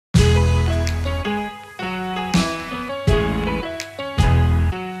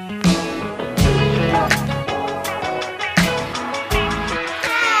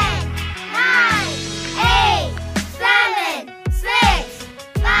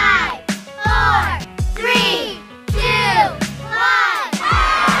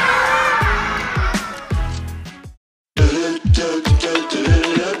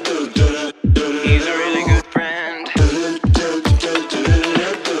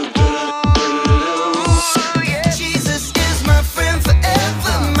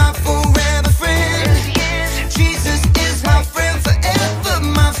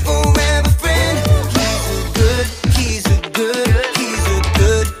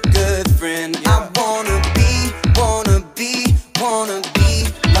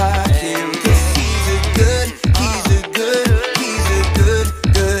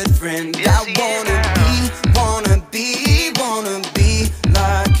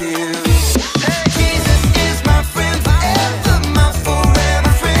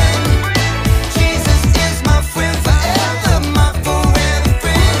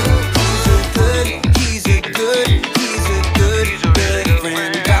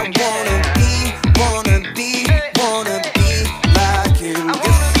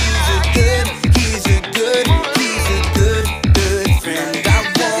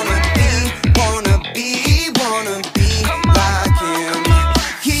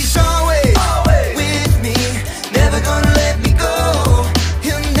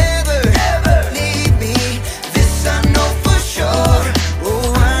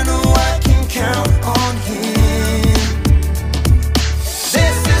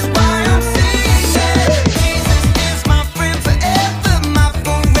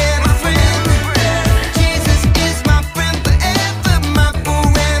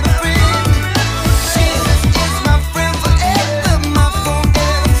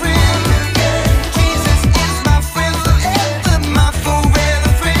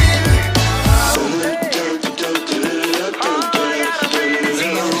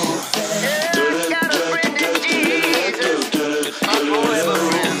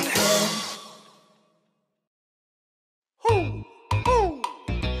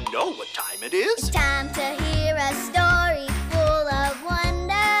what time it is? It's time to hear a story full of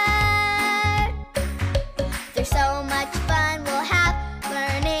wonder. There's so much fun we'll have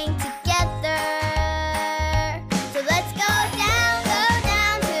learning together. So let's go down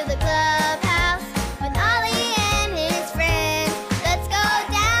to the clubhouse with Ollie and his friends. Let's go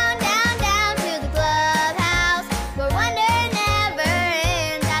down to the clubhouse where wonder never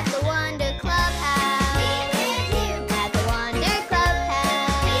ends at the Wonder Clubhouse. Meet with you at the Wonder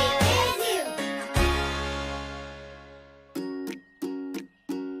Clubhouse. Meet with you.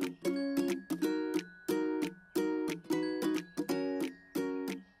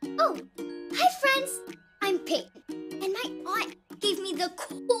 Oh, hi friends! I'm Peyton, and my aunt gave me the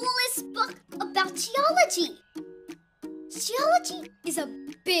coolest book about geology. Geology is a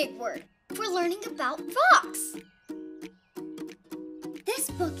big word for learning about rocks. This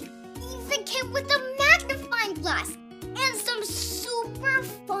book even came with a magnifying glass and some super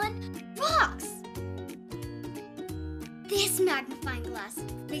fun rocks. This magnifying glass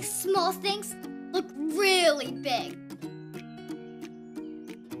makes small things look really big.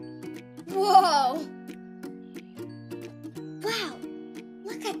 Whoa! Wow,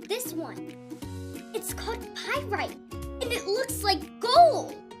 look at this one. It's called pyrite, and it looks like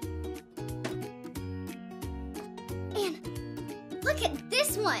gold. And look at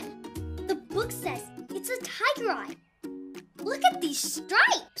this one. The book says it's a tiger eye. Look at these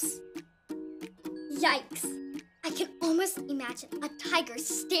stripes. Yikes. I can almost imagine a tiger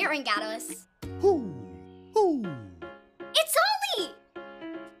staring at us. Hoo, hoo. It's Ollie!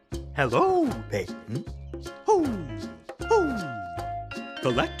 Hello, Peyton. Hoo, hoo.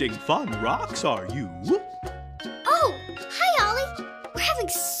 Collecting fun rocks, are you? Oh, hi, Ollie. We're having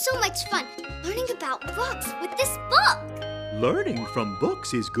so much fun learning about rocks with this book. Learning from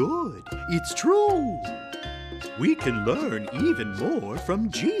books is good. It's true. We can learn even more from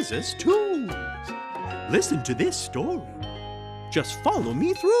Jesus, too. Listen to this story. Just follow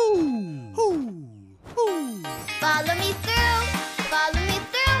me through. Hoo, hoo. Follow me through, follow me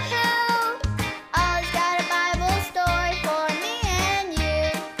through. Ollie's got a Bible story for me and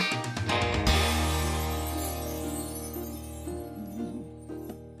you.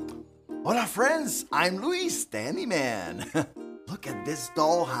 Hola friends, I'm Luis, the Handyman. Look at this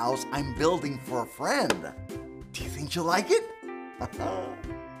dollhouse I'm building for a friend. Do you think you'll like it?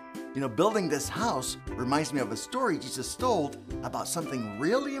 You know, building this house reminds me of a story Jesus told about something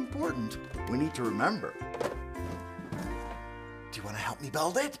really important we need to remember. Do you want to help me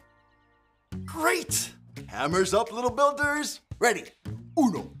build it? Great! Hammers up, little builders. Ready?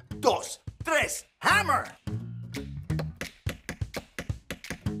 Uno, dos, tres, hammer!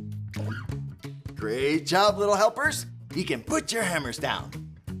 Great job, little helpers. You can put your hammers down.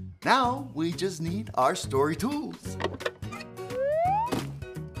 Now we just need our story tools.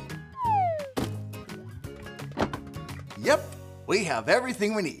 Yep, we have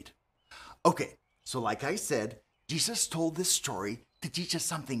everything we need. Okay, so like I said, Jesus told this story to teach us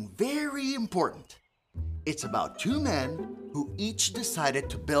something very important. It's about two men who each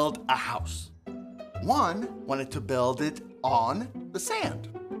decided to build a house. One wanted to build it on the sand,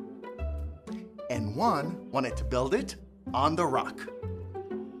 and one wanted to build it on the rock.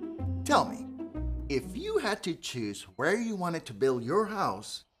 Tell me, if you had to choose where you wanted to build your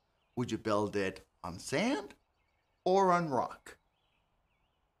house, would you build it on sand or on rock?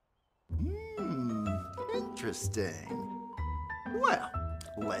 Interesting. Well,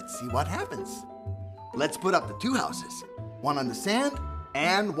 let's see what happens. Let's put up the two houses, one on the sand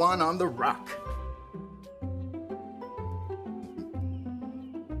and one on the rock.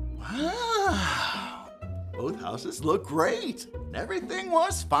 Wow, both houses look great. Everything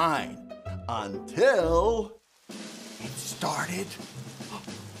was fine until it started.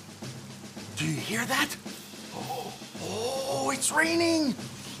 Do you hear that? Oh, it's raining.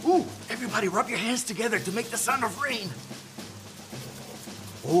 Ooh, everybody rub your hands together to make the sound of rain.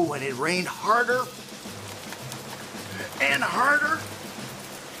 Oh, and it rained harder and harder.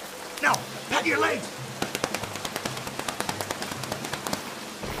 Now, pat your legs.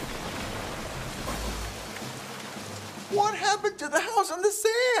 What happened to the house on the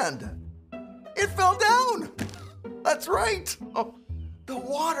sand? It fell down. That's right. Oh, the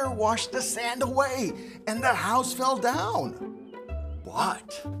water washed the sand away and the house fell down.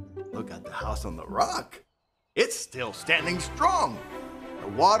 But look at the house on the rock. It's still standing strong. The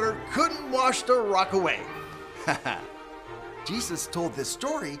water couldn't wash the rock away. Jesus told this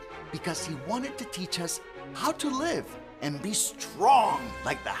story because he wanted to teach us how to live and be strong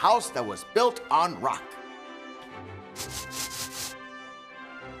like the house that was built on rock.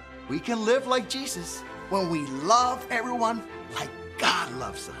 We can live like Jesus when we love everyone like God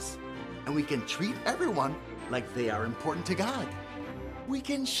loves us. and we can treat everyone like they are important to God. We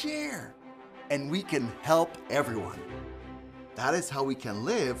can share, and we can help everyone. That is how we can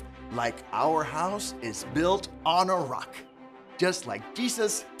live like our house is built on a rock, just like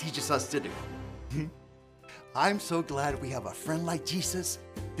Jesus teaches us to do. I'm so glad we have a friend like Jesus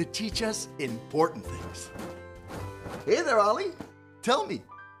to teach us important things. Hey there, Ollie. Tell me,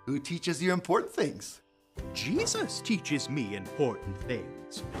 who teaches you important things? Jesus teaches me important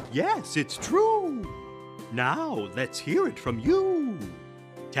things. Yes, it's true. Now let's hear it from you.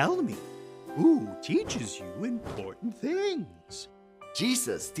 Tell me, who teaches you important things?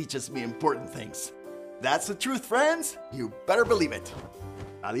 Jesus teaches me important things. That's the truth, friends. You better believe it.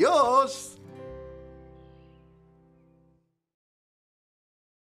 Adios.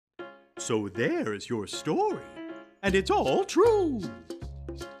 So there's your story, and it's all true.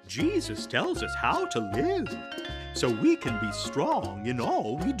 Jesus tells us how to live, so we can be strong in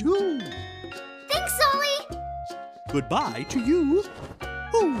all we do. Thanks, Ollie! Goodbye to you.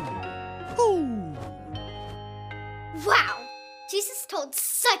 Hoo, hoo. Wow! Jesus told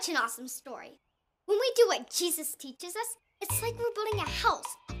such an awesome story. When we do what Jesus teaches us, it's like we're building a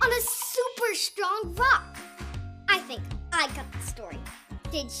house on a super strong rock. I think I got the story.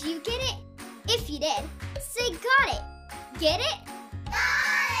 Did you get it? If you did, say got it. Get it? Got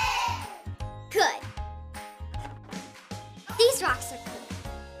it! Good. These rocks are cool,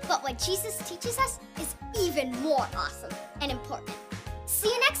 but what Jesus teaches us is even more awesome and important. See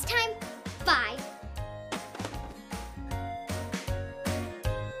you next time. Bye.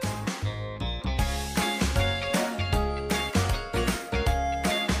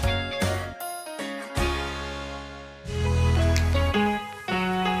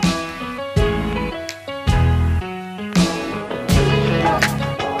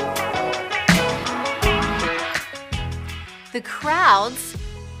 The crowds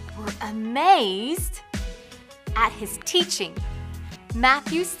were amazed at his teaching.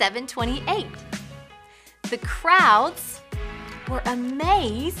 Matthew 7:28. The crowds were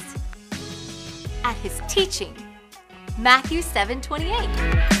amazed at his teaching. Matthew 7:28.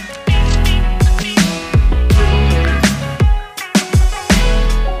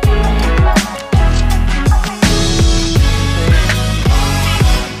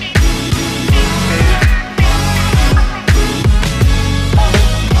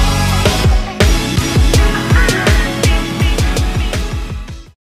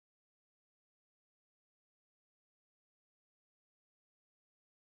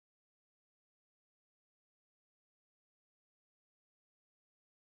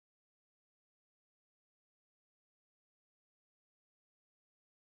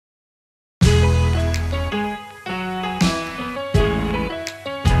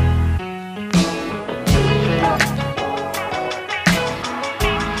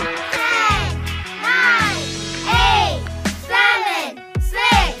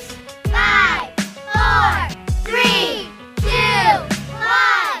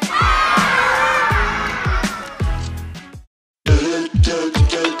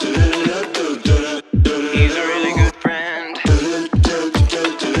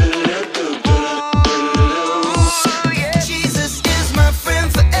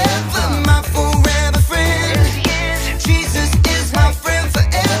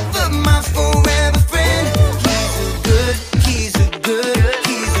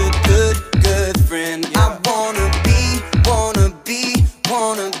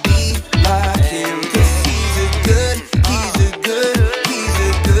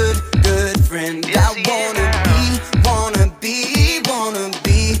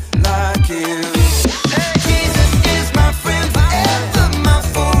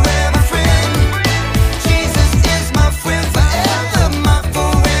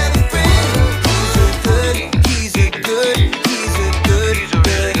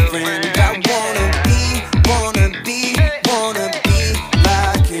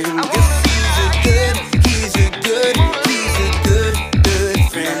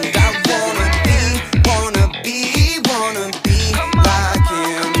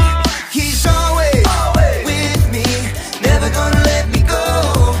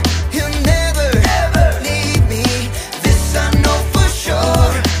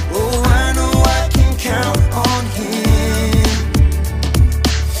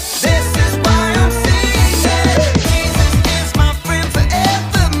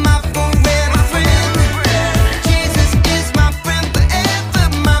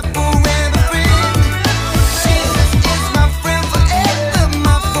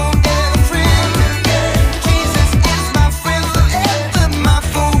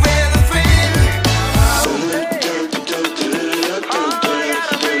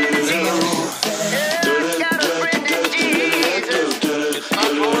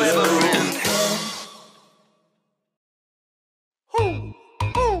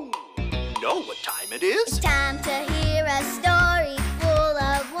 know what time it is. It's time to hear a story full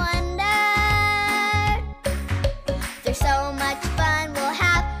of wonder. There's so much fun we'll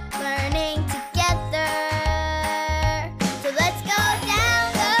have learning together. So let's go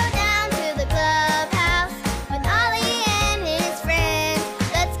down to the clubhouse with Ollie and his friends.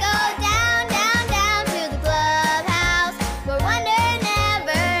 Let's go down to the clubhouse where wonder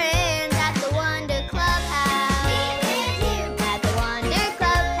never ends at the Wonder Clubhouse. At the Wonder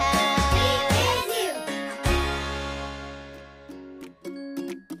Clubhouse.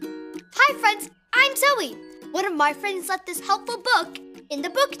 Hi friends, I'm Zoe. One of my friends left this helpful book in the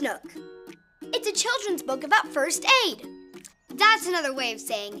book nook. It's a children's book about first aid. That's another way of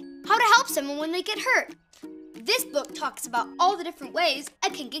saying how to help someone when they get hurt. This book talks about all the different ways a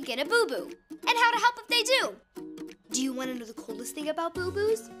kid can get a boo-boo and how to help if they do. Do you want to know the coolest thing about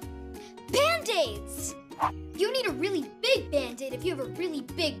boo-boos? Band-aids! You need a really big Band-aid if you have a really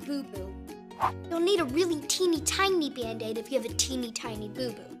big boo-boo. You'll need a really teeny tiny Band-aid if you have a teeny tiny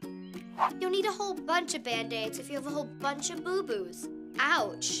boo-boo. You'll need a whole bunch of Band-aids if you have a whole bunch of boo-boos.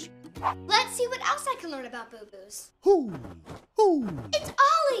 Ouch. Let's see what else I can learn about boo-boos. Hoo, hoo. It's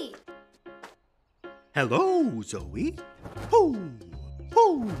Ollie! Hello, Zoe. Hoo,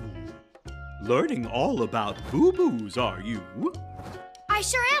 hoo. Learning all about boo-boos, are you? I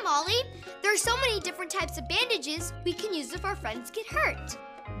sure am, Ollie. There are so many different types of bandages we can use if our friends get hurt.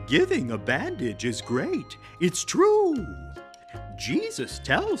 Giving a bandage is great. It's true. Jesus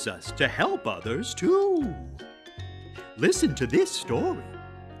tells us to help others too. Listen to this story.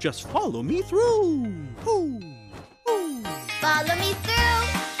 Just follow me through. Hoo, hoo. Follow me through,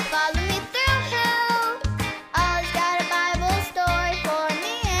 follow me through, who? Ollie's got a Bible story for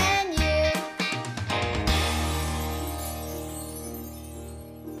me and you.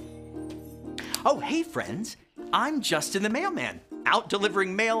 Oh, hey friends, I'm Justin the mailman, out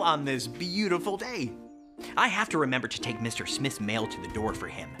delivering mail on this beautiful day. I have to remember to take Mr. Smith's mail to the door for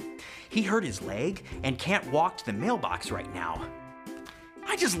him. He hurt his leg and can't walk to the mailbox right now.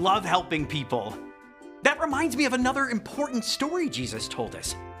 I just love helping people. That reminds me of another important story Jesus told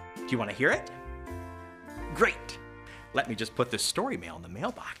us. Do you want to hear it? Great. Let me just put the story mail in the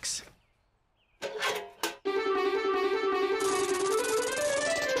mailbox.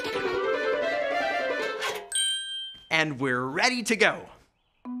 And we're ready to go.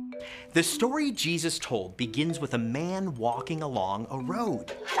 The story Jesus told begins with a man walking along a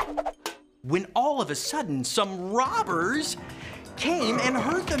road, when all of a sudden some robbers came and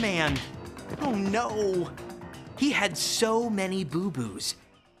hurt the man. Oh no! He had so many boo-boos.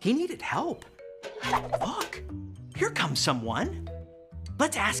 He needed help. Look, here comes someone.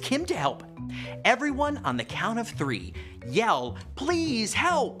 Let's ask him to help. Everyone on the count of 3, yell, "Please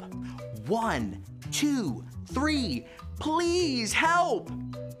help!" 1, 2, 3, please help!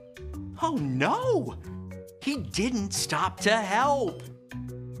 Oh no! He didn't stop to help.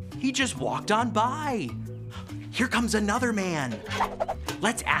 He just walked on by. Here comes another man.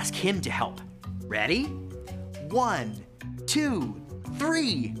 Let's ask him to help. Ready? 1, 2,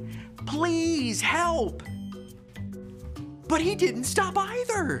 3. Please help! But he didn't stop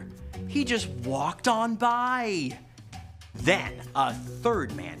either. He just walked on by. Then a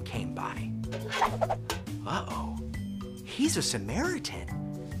third man came by. Uh-oh. He's a Samaritan.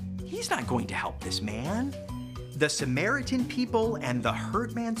 He's not going to help this man. The Samaritan people and the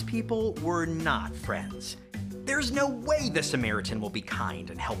hurt man's people were not friends. There's no way the Samaritan will be kind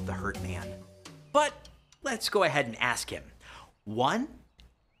and help the hurt man. But let's go ahead and ask him. 1,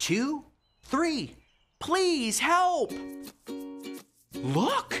 2, 3. Please help!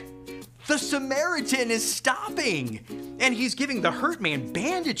 Look! The Samaritan is stopping, and he's giving the hurt man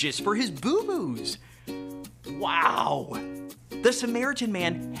bandages for his boo-boos. Wow! The Samaritan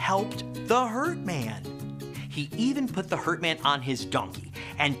man helped the hurt man. He even put the hurt man on his donkey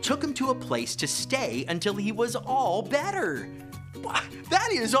and took him to a place to stay until he was all better. That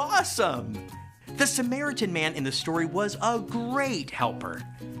is awesome! The Samaritan man in the story was a great helper.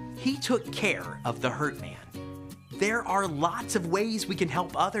 He took care of the hurt man. There are lots of ways we can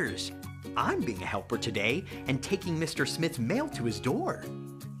help others. I'm being a helper today and taking Mr. Smith's mail to his door.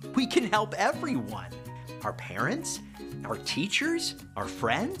 We can help everyone. Our parents, our teachers, our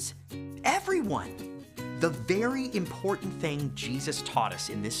friends, everyone. The very important thing Jesus taught us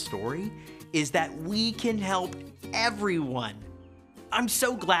in this story is that we can help everyone. I'm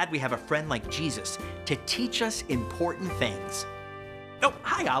so glad we have a friend like Jesus to teach us important things. Oh,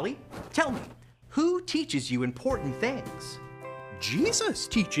 hi, Ollie. Tell me, who teaches you important things? Jesus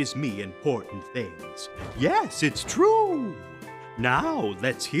teaches me important things. Yes, it's true. Now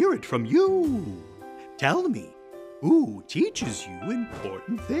let's hear it from you. Tell me, who teaches you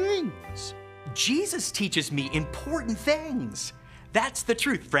important things. Jesus teaches me important things. That's the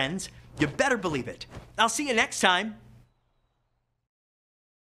truth, friends. You better believe it. I'll see you next time.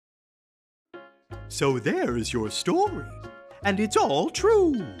 So there's your story, and it's all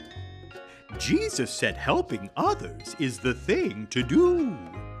true. Jesus said helping others is the thing to do.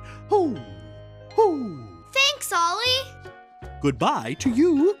 Hoo, hoo. Thanks, Ollie. Goodbye to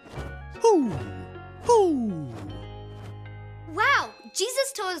you. Hoo, hoo. Wow,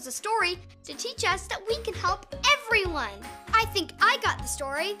 Jesus told us a story to teach us that we can help everyone. I think I got the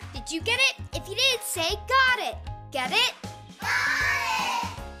story. Did you get it? If you did, say got it. Get it? Got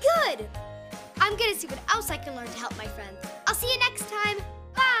it! Good. I'm gonna see what else I can learn to help my friends. I'll see you next time.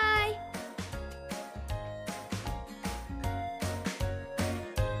 Bye.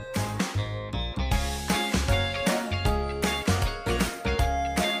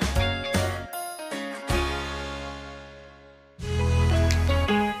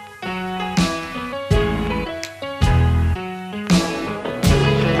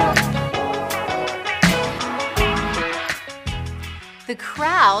 The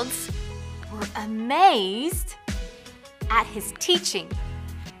crowds were amazed at his teaching.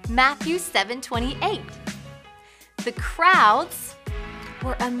 Matthew 7:28. The crowds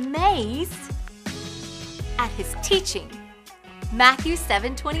were amazed at his teaching. Matthew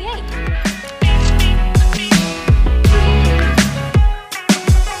 7:28.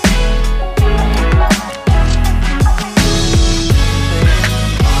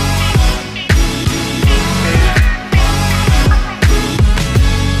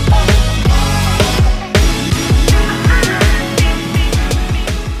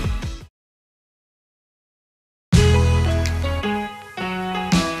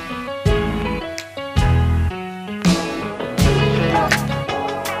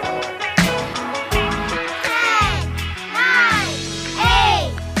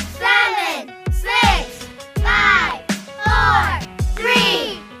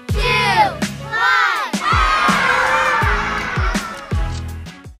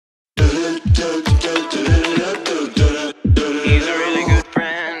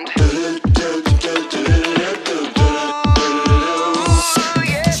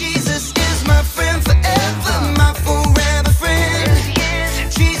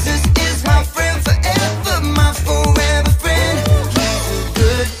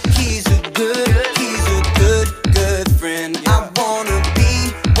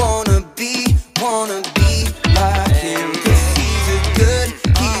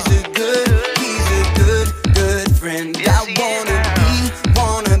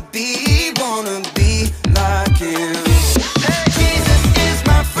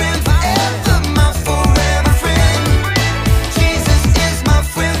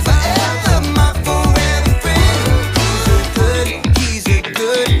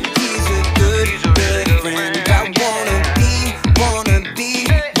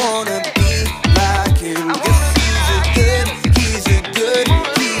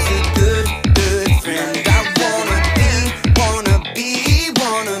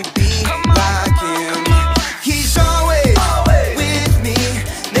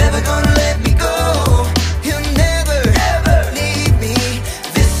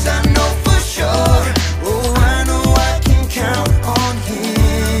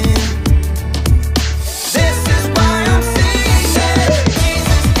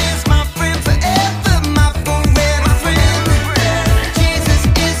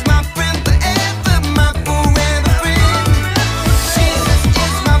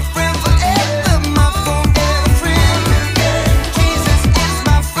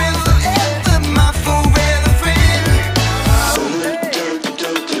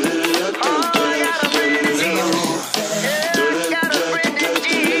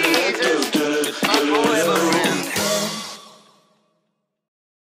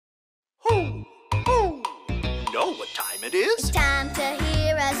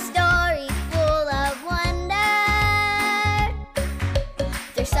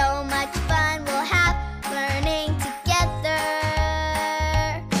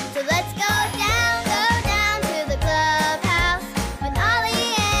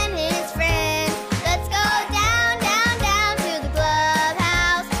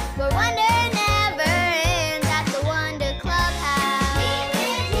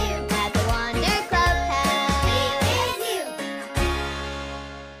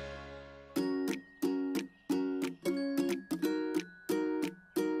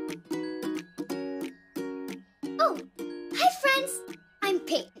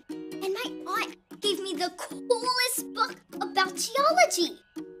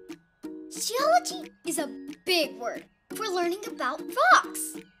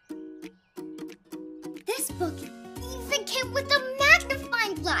 book even came with a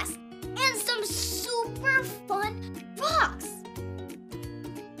magnifying glass and some super fun rocks.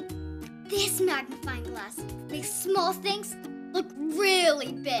 This magnifying glass makes small things look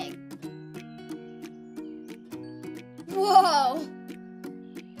really big. Whoa!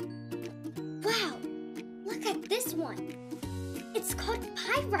 Wow, look at this one. It's called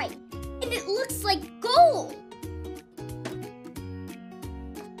pyrite, and it looks like gold.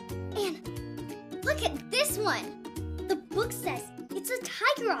 And look at this one. The book says it's a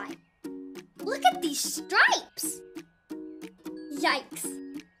tiger eye. Look at these stripes. Yikes.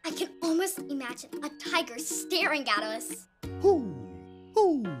 I can almost imagine a tiger staring at us. Hoo,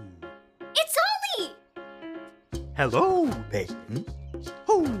 hoo. It's Ollie! Hello, Peyton.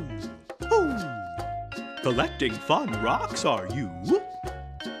 Hoo, hoo. Collecting fun rocks, are you?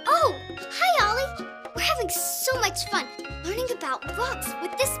 Oh, hi, Ollie. We're having so much fun learning about rocks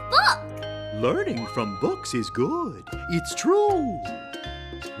with this book. Learning from books is good. It's true.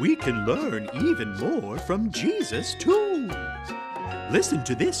 We can learn even more from Jesus, too. Listen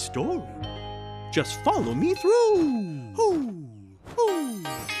to this story. Just follow me through. Hoo, hoo.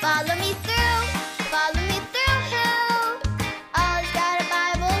 Follow me through, follow me through, who? Ollie's got a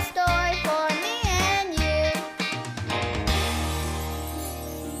Bible story for me and you.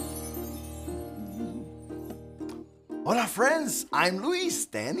 Hola, friends. I'm Luis,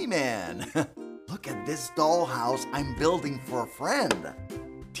 the Handyman. Look at this dollhouse I'm building for a friend.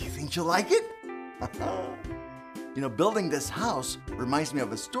 Do you think you'll like it? You know, building this house reminds me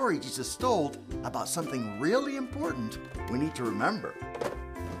of a story Jesus told about something really important we need to remember.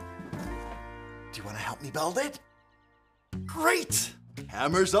 Do you want to help me build it? Great!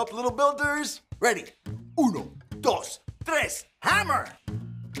 Hammers up, little builders. Ready? Uno, dos, tres, hammer!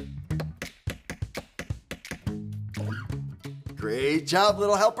 Great job,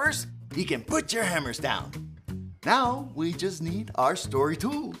 little helpers. You can put your hammers down. Now we just need our story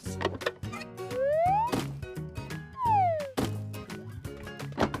tools.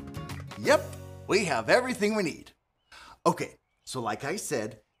 Yep, we have everything we need. Okay, so like I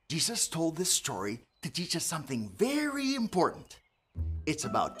said, Jesus told this story to teach us something very important. It's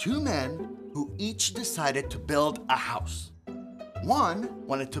about two men who each decided to build a house. One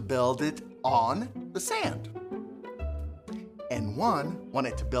wanted to build it on the sand, and one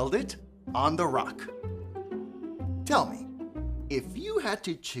wanted to build it on the rock. Tell me, if you had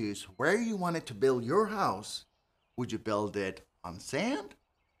to choose where you wanted to build your house, would you build it on sand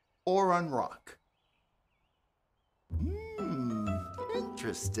or on rock?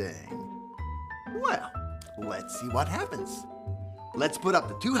 Interesting. Well, let's see what happens. Let's put up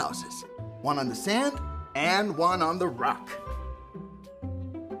the two houses, one on the sand and one on the rock.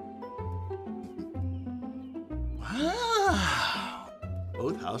 Wow,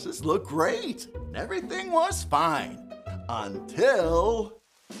 both houses look great. Everything was fine until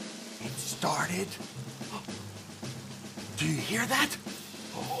it started. Do you hear that?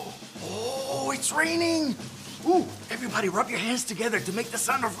 Oh, it's raining. Ooh, everybody rub your hands together to make the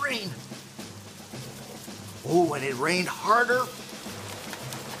sound of rain. Oh, and it rained harder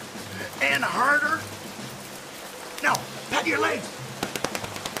and harder. Now, pat your legs.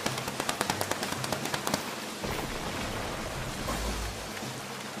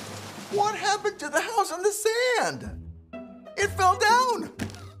 What happened to the house on the sand? It fell down.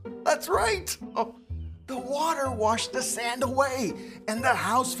 That's right. Oh, the water washed the sand away and the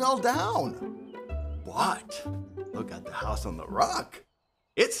house fell down. But look at the house on the rock.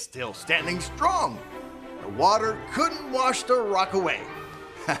 It's still standing strong. The water couldn't wash the rock away.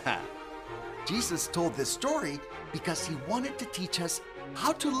 Jesus told this story because he wanted to teach us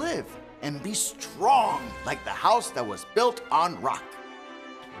how to live and be strong like the house that was built on rock.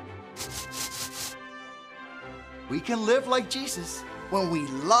 We can live like Jesus when we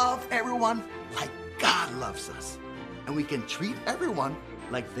love everyone like God loves us. And we can treat everyone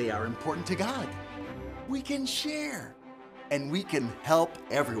like they are important to God. We can share and we can help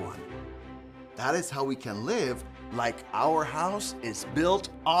everyone. That is how we can live like our house is built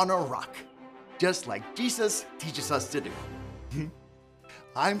on a rock, just like Jesus teaches us to do.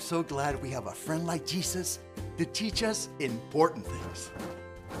 I'm so glad we have a friend like Jesus to teach us important things.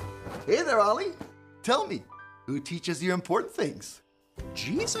 Hey there, Ollie. Tell me, who teaches you important things?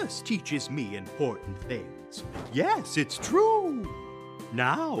 Jesus teaches me important things. Yes, it's true.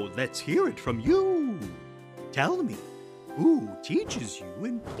 Now let's hear it from you. Tell me, who teaches you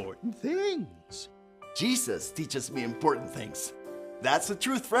important things? Jesus teaches me important things. That's the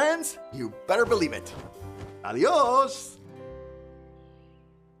truth, friends. You better believe it. Adios.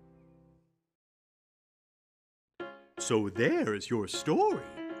 So there's your story,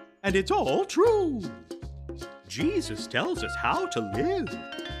 and it's all true. Jesus tells us how to live,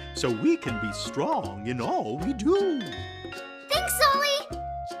 so we can be strong in all we do. Thanks, Ollie!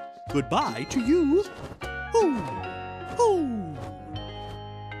 Goodbye to you. Hoo, hoo.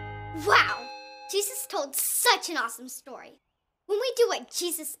 Wow! Jesus told such an awesome story. When we do what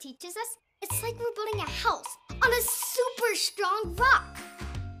Jesus teaches us, it's like we're building a house on a super strong rock.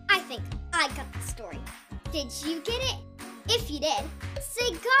 I think I got the story. Did you get it? If you did, say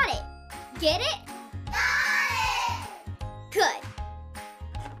got it. Get it? Got it! Good.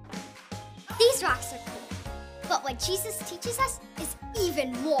 These rocks are cool, but what Jesus teaches us is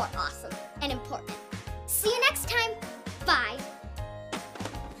even more awesome and important. See you next time. Bye.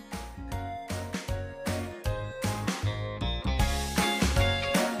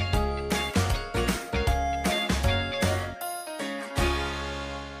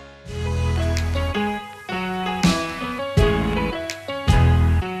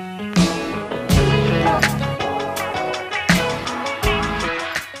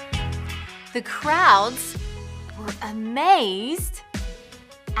 The crowds were amazed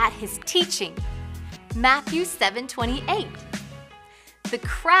at his teaching. Matthew 7:28. The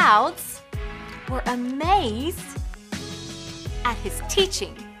crowds were amazed at his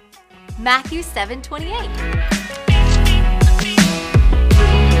teaching. Matthew 7:28.